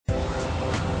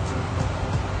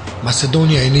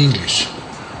Macedonia in English.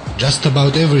 Just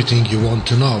about everything you want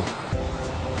to know.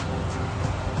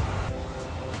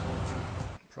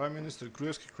 Prime Minister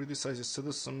Gruevski criticizes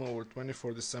SDSM over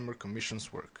 24 December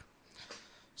Commission's work.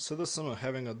 SDSM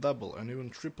having a double and even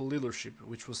triple leadership,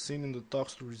 which was seen in the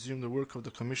talks to resume the work of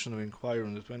the Commission of Inquiry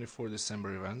on the 24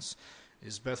 December events,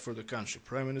 is bad for the country,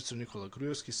 Prime Minister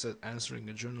Gruevski said, answering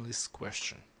a journalist's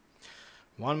question.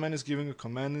 One man is giving a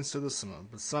command in SDSM,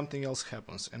 but something else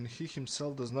happens, and he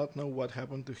himself does not know what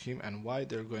happened to him and why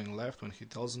they're going left when he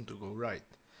tells them to go right.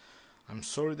 I'm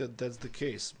sorry that that's the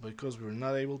case, because we were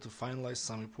not able to finalize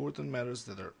some important matters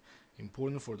that are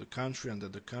important for the country and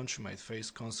that the country might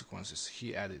face consequences,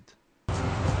 he added.